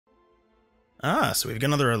Ah, so we've got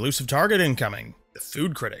another elusive target incoming. The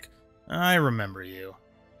Food Critic. I remember you.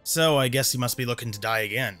 So I guess he must be looking to die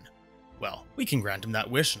again. Well, we can grant him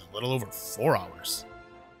that wish in a little over 4 hours.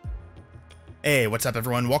 Hey, what's up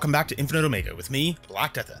everyone? Welcome back to InfiniteOmega with me,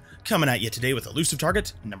 Black Deatha, coming at you today with Elusive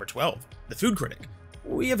Target number 12, the Food Critic.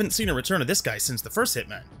 We haven't seen a return of this guy since the first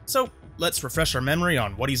Hitman, so let's refresh our memory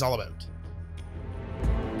on what he's all about.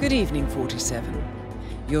 Good evening, 47.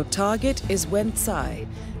 Your target is Wen Ts'ai,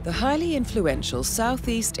 the highly influential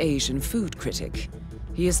Southeast Asian food critic.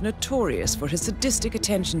 He is notorious for his sadistic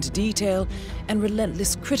attention to detail and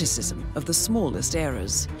relentless criticism of the smallest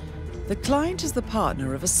errors. The client is the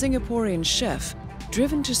partner of a Singaporean chef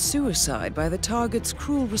driven to suicide by the target's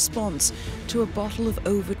cruel response to a bottle of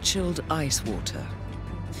over-chilled ice water.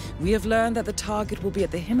 We have learned that the target will be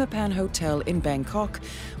at the Hitman Hotel in Bangkok,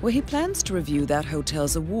 where he plans to review that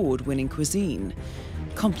hotel's award-winning cuisine.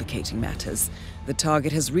 Complicating matters, the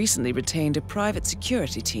target has recently retained a private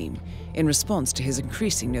security team in response to his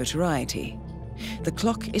increasing notoriety. The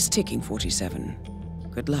clock is ticking, 47.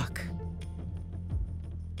 Good luck.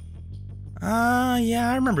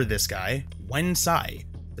 Yeah, I remember this guy. Wen Ts'ai,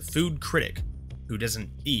 the food critic, who doesn't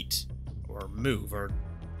eat, or move, or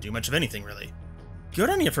do much of anything, really. Good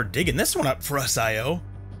on you for digging this one up for us, IO.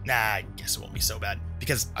 Nah, I guess it won't be so bad,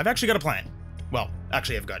 because I've actually got a plan. Well,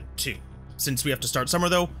 actually I've got two. Since we have to start somewhere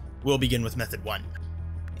though, we'll begin with method 1.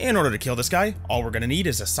 In order to kill this guy, all we're going to need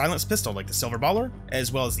is a silenced pistol like the Silver Baller,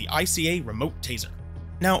 as well as the ICA remote taser.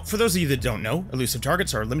 Now, for those of you that don't know, elusive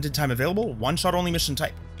targets are a limited time available, one-shot only mission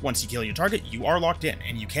type. Once you kill your target, you are locked in,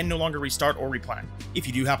 and you can no longer restart or replan. If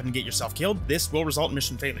you do happen to get yourself killed, this will result in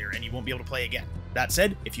mission failure, and you won't be able to play again. That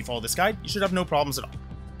said, if you follow this guide, you should have no problems at all.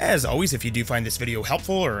 As always, if you do find this video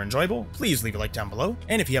helpful or enjoyable, please leave a like down below,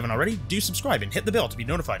 and if you haven't already, do subscribe and hit the bell to be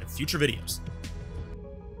notified of future videos.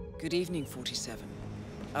 Good evening, 47.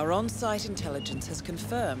 Our on-site intelligence has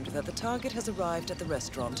confirmed that the target has arrived at the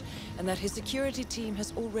restaurant and that his security team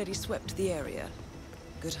has already swept the area.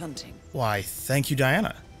 Good hunting. Why, thank you,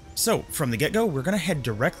 Diana. So, from the get-go, we're going to head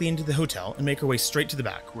directly into the hotel and make our way straight to the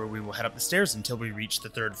back, where we will head up the stairs until we reach the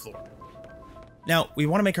 3rd floor. Now, we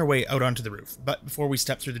want to make our way out onto the roof, but before we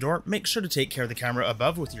step through the door, make sure to take care of the camera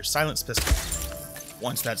above with your silenced pistol.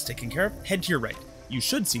 Once that's taken care of, head to your right. You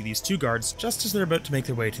should see these 2 guards just as they're about to make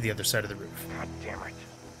their way to the other side of the roof. God damn it.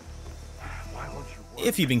 Why won't you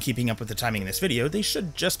If you've been keeping up with the timing in this video, they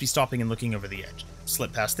should just be stopping and looking over the edge.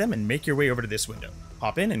 Slip past them and make your way over to this window.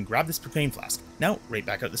 Hop in and grab this propane flask. Now, right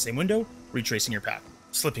back out the same window, retracing your path.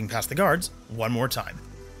 Slipping past the guards, one more time.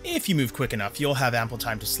 If you move quick enough, you'll have ample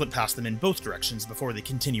time to slip past them in both directions before they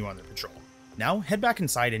continue on their patrol. Now, head back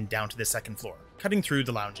inside and down to the 2nd floor, cutting through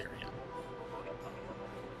the lounge area.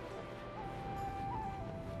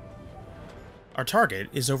 Our target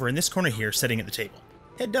is over in this corner here, sitting at the table.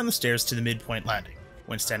 Head down the stairs to the midpoint landing.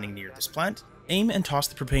 When standing near this plant, aim and toss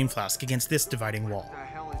the propane flask against this dividing wall.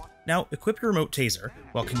 Now, equip your remote taser.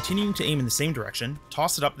 While continuing to aim in the same direction,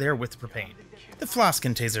 toss it up there with the propane. The flask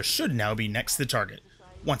and taser should now be next to the target.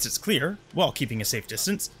 Once it's clear, while keeping a safe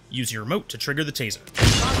distance, use your remote to trigger the taser,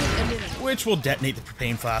 which will detonate the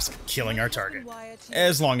propane flask, killing our target.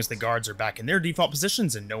 As long as the guards are back in their default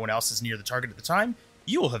positions and no one else is near the target at the time,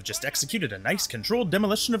 you will have just executed a nice controlled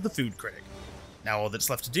demolition of the food critic. Now all that's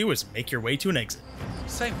left to do is make your way to an exit.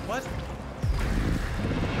 Say what?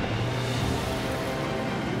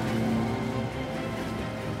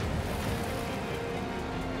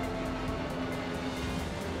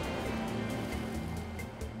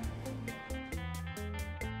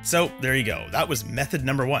 So there you go, that was method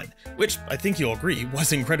number 1, which I think you'll agree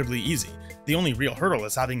was incredibly easy. The only real hurdle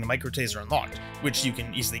is having the micro taser unlocked, which you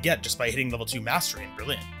can easily get just by hitting level 2 mastery in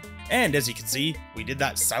Berlin. And as you can see, we did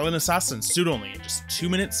that silent assassin suit only in just 2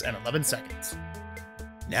 minutes and 11 seconds.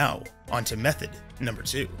 Now, on to method number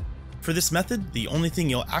 2. For this method, the only thing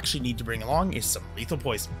you'll actually need to bring along is some lethal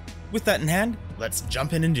poison. With that in hand, let's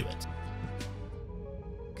jump in and do it.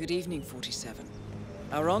 Good evening, 47.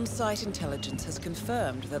 Our on-site intelligence has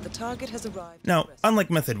confirmed that the target has arrived. Now, unlike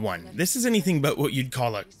method 1, this is anything but what you'd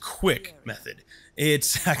call a quick method.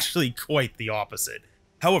 It's actually quite the opposite.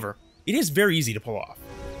 However, it is very easy to pull off.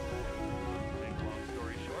 Long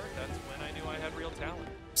story short, that's when I knew I had real talent.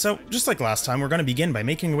 So, just like last time, we're going to begin by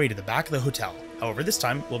making our way to the back of the hotel. However, this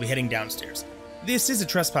time, we'll be heading downstairs. This is a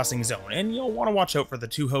trespassing zone, and you'll want to watch out for the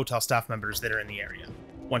 2 hotel staff members that are in the area.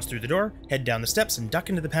 Once through the door, head down the steps and duck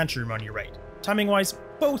into the pantry room on your right. Timing-wise,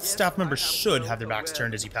 both staff members should have their backs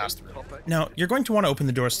turned as you pass through. Now, you're going to want to open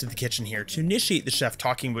the doors to the kitchen here to initiate the chef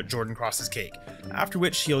talking about Jordan Cross's cake, after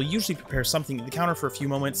which he'll usually prepare something at the counter for a few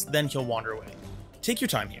moments, then he'll wander away. Take your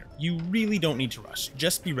time here. You really don't need to rush,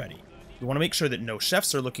 just be ready. You want to make sure that no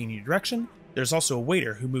chefs are looking in your direction, There's also a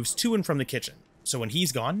waiter who moves to and from the kitchen, so when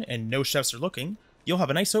he's gone and no chefs are looking, you'll have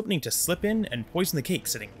a nice opening to slip in and poison the cake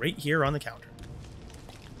sitting right here on the counter.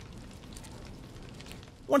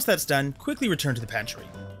 Once that's done, quickly return to the pantry.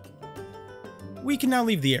 We can now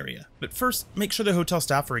leave the area, but first, make sure the hotel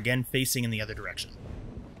staff are again facing in the other direction.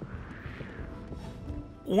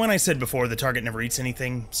 When I said before the target never eats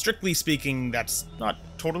anything, strictly speaking, that's not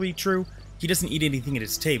totally true. He doesn't eat anything at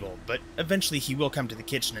his table, but eventually he will come to the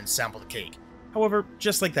kitchen and sample the cake. However,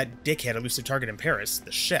 just like that dickhead Elusive Target in Paris,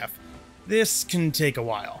 the chef, this can take a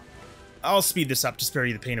while. I'll speed this up to spare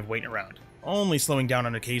you the pain of waiting around, only slowing down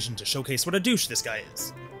on occasion to showcase what a douche this guy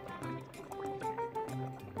is.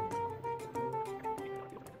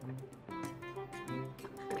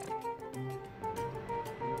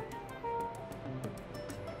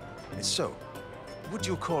 So, would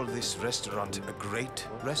you call this restaurant a great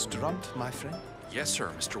restaurant, my friend? Yes,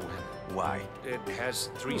 sir, Mr. Wen. Why? It has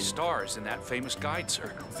 3 stars in that famous guide,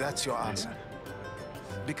 sir. That's your answer.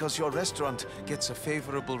 Because your restaurant gets a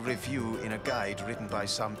favorable review in a guide written by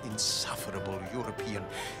some insufferable European,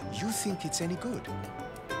 you think it's any good?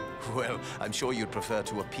 Well, I'm sure you'd prefer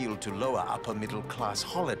to appeal to lower upper middle class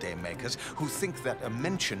holiday makers who think that a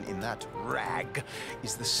mention in that rag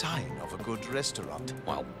is the sign of a good restaurant.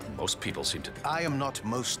 Well, most people seem to... I am not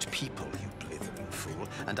most people, you blithering fool,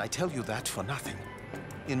 and I tell you that for nothing.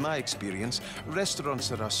 In my experience, restaurants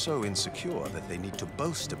that are so insecure that they need to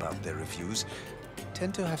boast about their reviews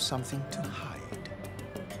tend to have something to hide.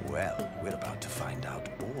 Well, we're about to find out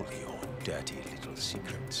all your dirty little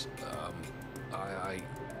secrets. I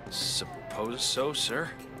suppose so, sir.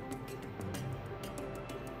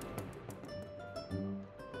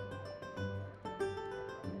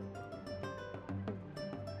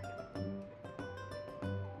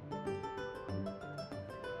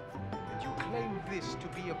 You claim this to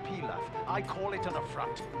be a pilaf. I call it an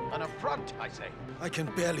affront. An affront, I say. I can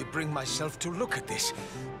barely bring myself to look at this.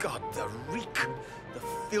 God, the reek. The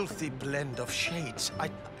filthy blend of shades.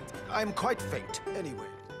 I'm quite faint. Anyway.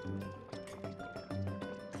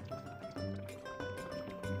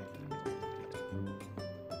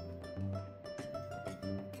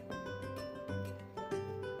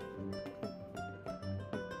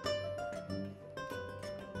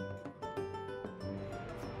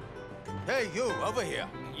 Hey, you, over here.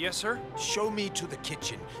 Yes, sir? Show me to the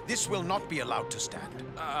kitchen. This will not be allowed to stand.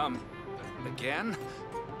 Again?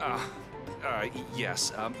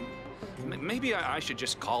 Yes, maybe I should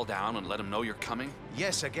just call down and let him know you're coming?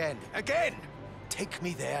 Yes, again. Again! Take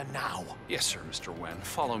me there now. Yes, sir, Mr. Wen.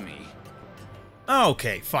 Follow me.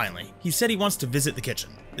 Okay, finally. He said he wants to visit the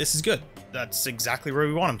kitchen. This is good. That's exactly where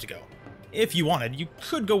we want him to go. If you wanted, you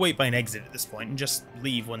could go wait by an exit at this point and just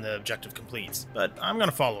leave when the objective completes, but I'm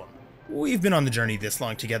gonna follow him. We've been on the journey this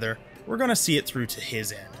long together, we're gonna see it through to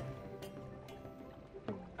his end.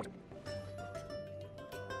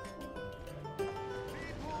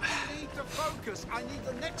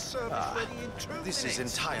 This is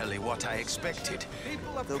entirely what I expected,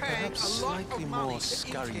 though perhaps slightly more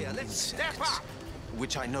scurrying insects,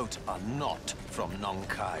 which I note are not from Nong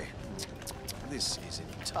Kai. This is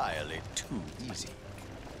entirely too easy.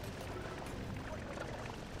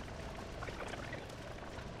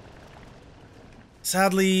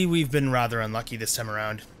 Sadly, we've been rather unlucky this time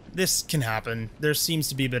around. This can happen. There seems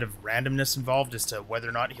to be a bit of randomness involved as to whether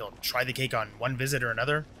or not he'll try the cake on one visit or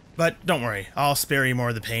another. But don't worry, I'll spare you more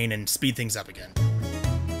of the pain and speed things up again.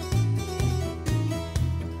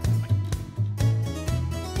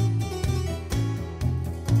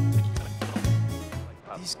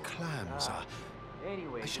 These clams are...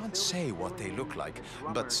 I shan't say what they look like,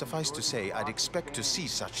 but suffice to say, I'd expect to see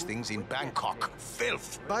such things in Bangkok.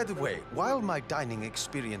 Filth! By the way, while my dining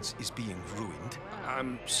experience is being ruined...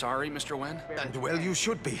 I'm sorry, Mr. Wen? And well, you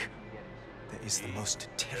should be. There is the most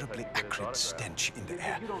terribly acrid stench in the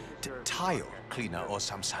air. Tile cleaner or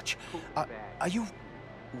some such. Are you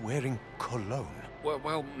wearing cologne?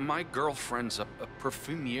 Well, my girlfriend's a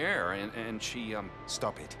perfumier, and she,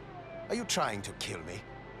 Stop it. Are you trying to kill me?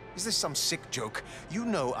 Is this some sick joke? You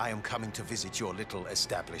know I am coming to visit your little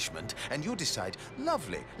establishment, and you decide,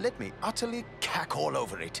 lovely, let me utterly cack all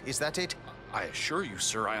over it. Is that it? I assure you,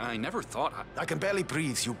 sir, I never thought I can barely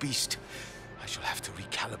breathe, you beast. I shall have to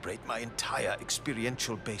recalibrate my entire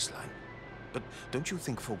experiential baseline. But don't you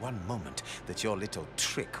think for one moment that your little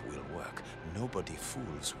trick will work? Nobody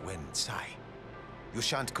fools Wen Ts'ai. You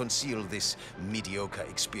shan't conceal this mediocre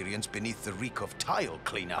experience beneath the reek of tile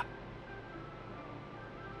cleaner.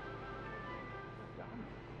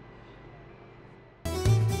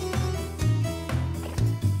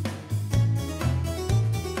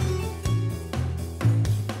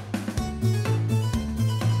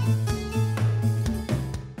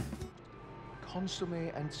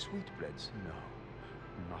 consommé and sweetbreads? No,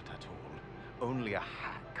 not at all. Only a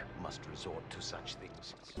hack must resort to such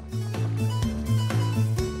things.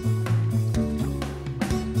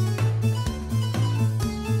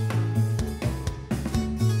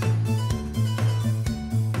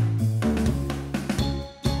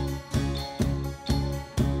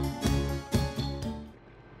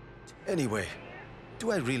 Anyway,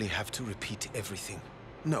 do I really have to repeat everything?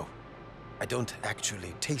 No. I don't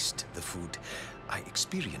actually taste the food. I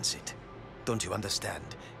experience it. Don't you understand?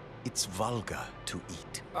 It's vulgar to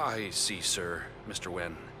eat. I see, sir, Mr.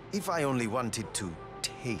 Wen. If I only wanted to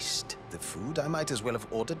taste the food, I might as well have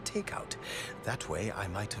ordered takeout. That way, I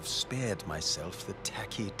might have spared myself the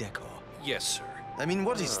tacky decor. Yes, sir. I mean,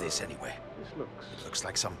 what is this anyway? It looks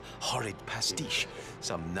like some horrid pastiche.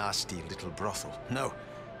 Some nasty little brothel. No.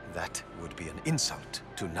 That would be an insult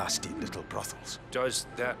to nasty little brothels. Does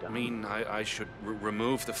that mean I should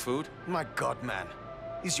remove the food? My God, man.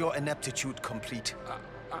 Is your ineptitude complete?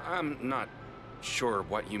 I'm not sure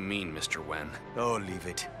what you mean, Mr. Wen. Oh, leave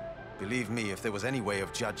it. Believe me, if there was any way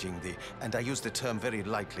of judging the, and I use the term very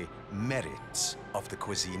lightly, merits of the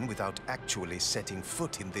cuisine without actually setting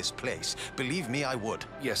foot in this place, believe me, I would.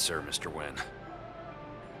 Yes, sir, Mr. Wen.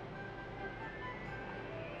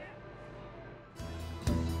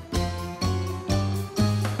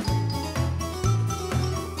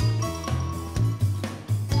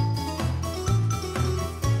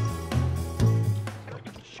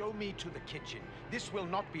 To the kitchen. This will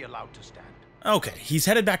not be allowed to stand. Okay, he's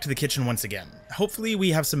headed back to the kitchen once again. Hopefully we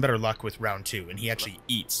have some better luck with round 2 and he actually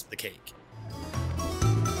eats the cake.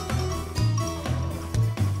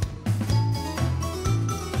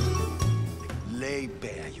 Lay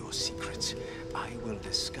bare your secrets. I will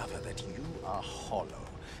discover that you are hollow,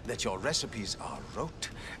 that your recipes are rote,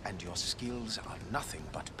 and your skills are nothing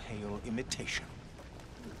but pale imitation.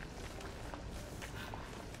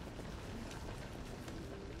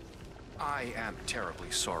 I am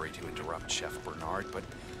terribly sorry to interrupt, Chef Bernard, but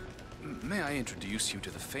may I introduce you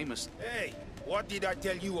to the famous... Hey, what did I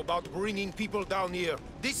tell you about bringing people down here?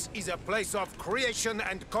 This is a place of creation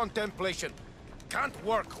and contemplation. Can't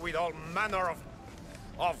work with all manner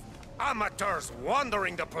of amateurs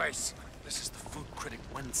wandering the place. This is the food critic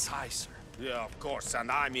Wen Ts'ai, sir. Yeah, of course,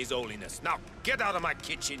 and I'm His Holiness. Now, get out of my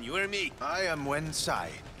kitchen, you hear me? I am Wen Ts'ai.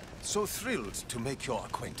 So thrilled to make your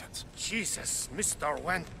acquaintance. Jesus, Mr.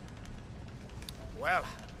 Wen. Well,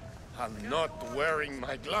 I'm not wearing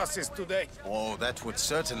my glasses today. Oh, that would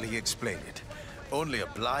certainly explain it. Only a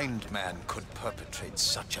blind man could perpetrate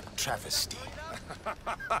such a travesty.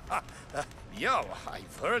 Yo,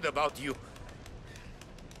 I've heard about you.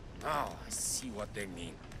 Now I see what they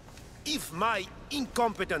mean. If my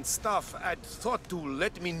incompetent staff had thought to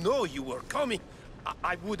let me know you were coming,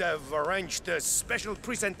 I would have arranged a special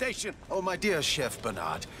presentation. Oh, my dear Chef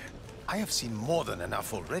Bernard, I have seen more than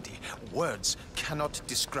enough already. Words cannot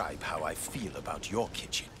describe how I feel about your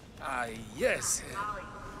kitchen. Yes.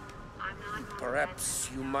 Perhaps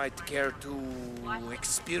you might care to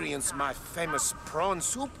experience my famous prawn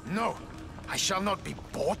soup? No, I shall not be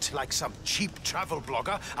bought like some cheap travel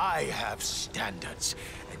blogger. I have standards.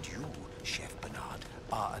 And you, Chef Bernard,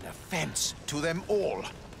 are an offense to them all.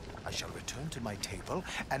 I shall return to my table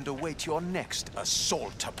and await your next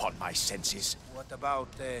assault upon my senses. What about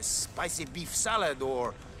spicy beef salad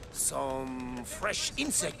or some fresh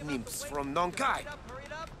insect nymphs from Nong Kai?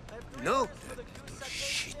 No?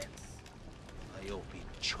 Shit. I hope he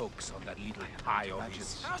chokes on that little pie of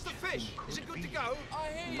his. How's the fish? Is it good to go? I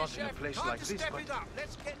hear you, Not in a Chef. place Time like to this, step but it up.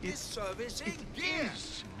 Let's get this service in gear.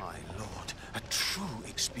 Yes, my lord, a true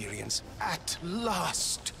experience at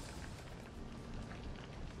last.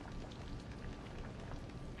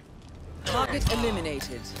 Target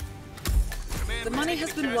eliminated. The money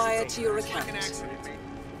has been wired to your account.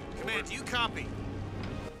 Command, you copy.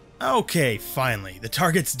 Okay, finally, the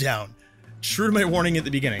target's down. True to my warning at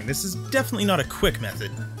the beginning, this is definitely not a quick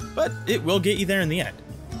method, but it will get you there in the end.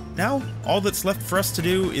 Now, all that's left for us to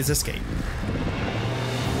do is escape.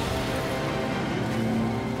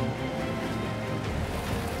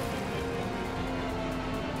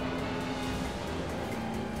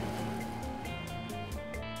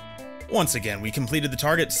 Once again, we completed the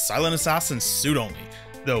target Silent Assassin suit only,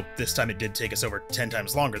 though this time it did take us over 10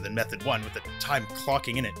 times longer than Method 1, with the time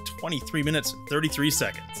clocking in at 23 minutes and 33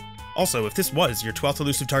 seconds. Also, if this was your 12th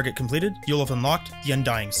elusive target completed, you'll have unlocked the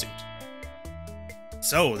Undying suit.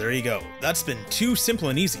 So, there you go. That's been 2 simple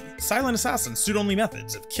and easy Silent Assassin suit-only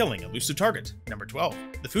methods of killing elusive target. Number 12,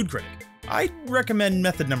 the Food Critic. I'd recommend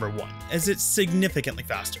method number 1, as it's significantly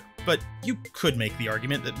faster, but you could make the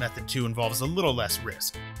argument that method 2 involves a little less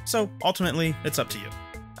risk, so ultimately, it's up to you.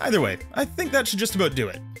 Either way, I think that should just about do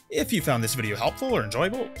it. If you found this video helpful or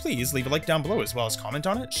enjoyable, please leave a like down below as well as comment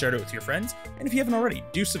on it, share it with your friends, and if you haven't already,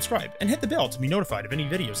 do subscribe and hit the bell to be notified of any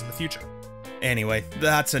videos in the future. Anyway,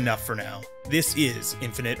 that's enough for now. This is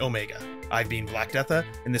Infinite Omega. I've been Black Deatha,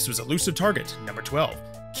 and this was Elusive Target number 12.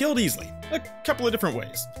 Killed easily, a couple of different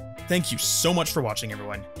ways. Thank you so much for watching,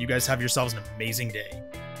 everyone. You guys have yourselves an amazing day.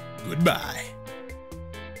 Goodbye.